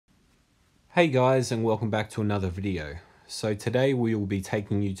Hey guys, and welcome back to another video. So today we will be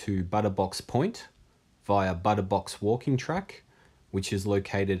taking you to Butterbox Point via Butterbox Walking Track, which is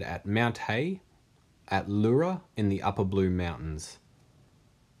located at Mount Hay at Lura in the Upper Blue Mountains.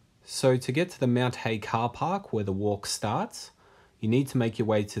 So to get to the Mount Hay car park where the walk starts, you need to make your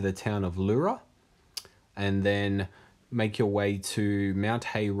way to the town of Lura and then make your way to Mount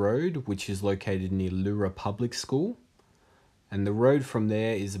Hay Road, which is located near Lura Public School. And the road from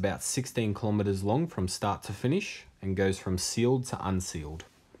there is about 16 kilometers long from start to finish and goes from sealed to unsealed.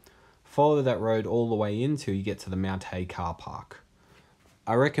 Follow that road all the way in till you get to the Mount Hay car park.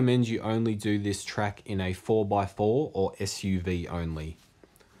 I recommend you only do this track in a 4x4 or SUV only.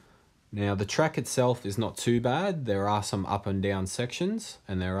 Now the track itself is not too bad. There are some up and down sections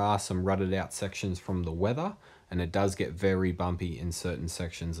and there are some rutted out sections from the weather, and it does get very bumpy in certain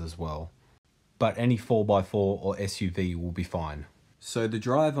sections as well. But any 4x4 or SUV will be fine. So the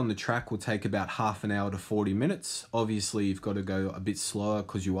drive on the track will take about half an hour to 40 minutes. Obviously you've got to go a bit slower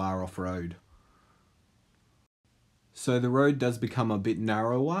because you are off-road. So the road does become a bit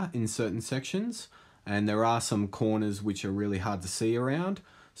narrower in certain sections, and there are some corners which are really hard to see around.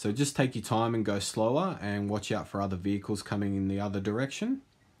 So just take your time and go slower and watch out for other vehicles coming in the other direction.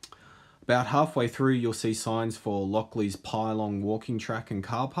 About halfway through you'll see signs for Lockley's Pylon Walking Track and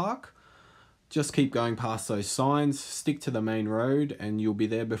Car Park. Just keep going past those signs, stick to the main road, and you'll be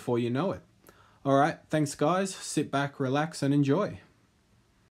there before you know it. Alright, thanks guys. Sit back, relax, and enjoy.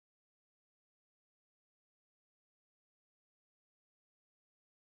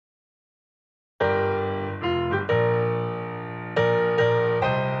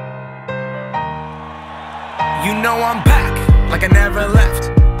 You know I'm back, like I never left.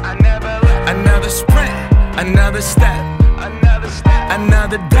 Another sprint, another step,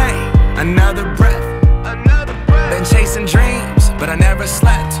 another day, another breath. Been chasing dreams, but I never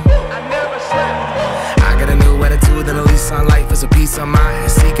slept. I got a new attitude and a lease on life is a peace of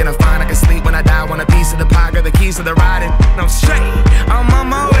mind. Seeking to find I can sleep when I die. Want a piece of the pie, got the keys to the ride, and I'm straight. I'm on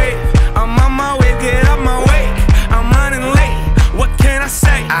my way, get up my way. I'm running late, what can I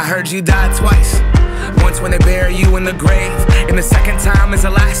say? I heard you died twice. Once when they bury you in the grave, and the second time is the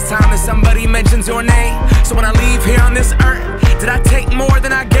last time that somebody mentions your name. So when I leave here on this earth, did I take more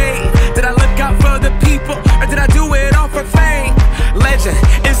than I gave? Did I look out for the people, or did I do it all for fame? Legend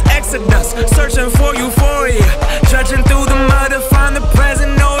is Exodus, searching for euphoria, trudging through the mud to find the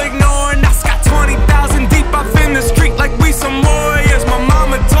present, no ignoring. I got 20,000 deep off in the street like we some warriors. My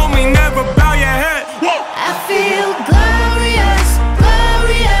mama told me never bow your head. I feel glorious,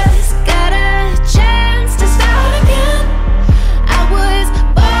 glorious. Got a chance to start again. I was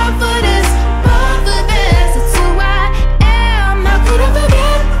born for this, born for this. It's who I am, how could I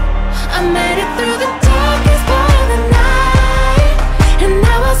forget? I made it through the darkest part of the night, and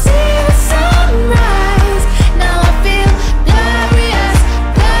now I see the sunrise. Now I feel glorious,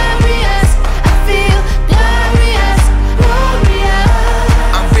 glorious. I feel glorious, glorious.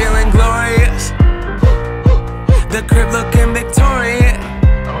 I'm feeling glorious. The crib looking victorious.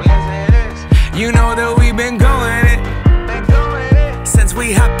 Oh yes it is. You know that we've been going it since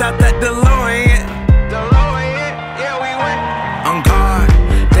we hopped out that DeLorean. Yeah, we went on guard.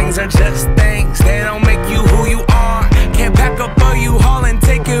 Things are just things, they don't make you who you are. Can't pack up a U-Haul and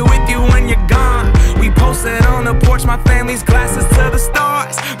take it with you when you're gone. We posted on the porch, my family's glasses to the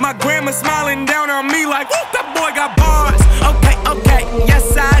stars. My grandma smiling down on me like, whoop, that boy got bars. Okay,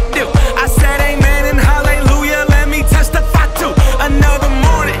 yes I do. I said amen and hallelujah, let me testify to another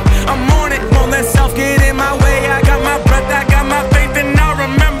morning. A morning, won't let self get in my way. I got my breath, I got my faith, and I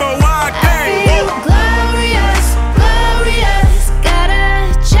remember why I came. I feel glorious, glorious. Got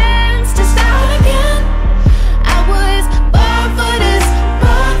a chance to start again. I was born for this,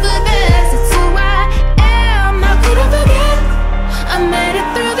 born for this. It's who I am, how could I forget? I made it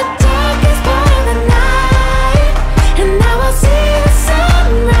through the darkest part of the night.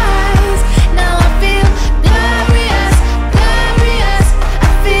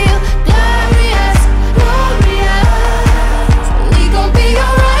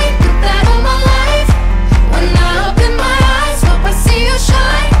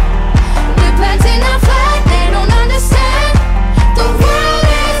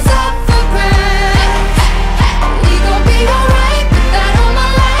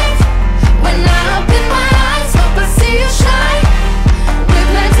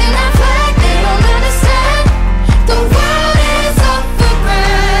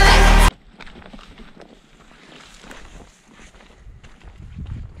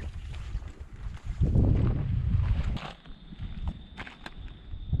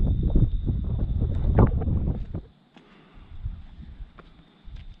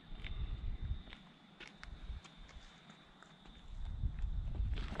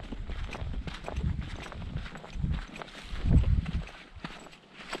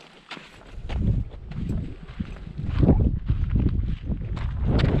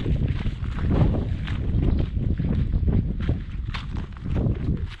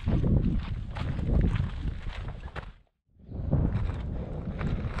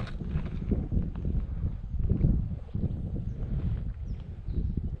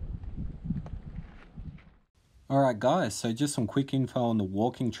 Alright guys, so just some quick info on the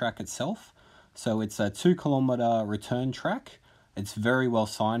walking track itself. So it's a 2 km return track. It's very well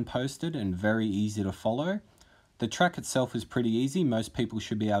signposted and very easy to follow. The track itself is pretty easy, most people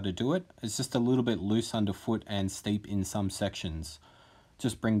should be able to do it. It's just a little bit loose underfoot and steep in some sections.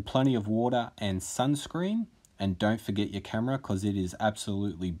 Just bring plenty of water and sunscreen, and don't forget your camera because it is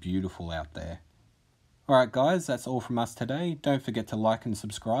absolutely beautiful out there. Alright guys, that's all from us today. Don't forget to like and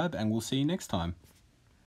subscribe, and we'll see you next time.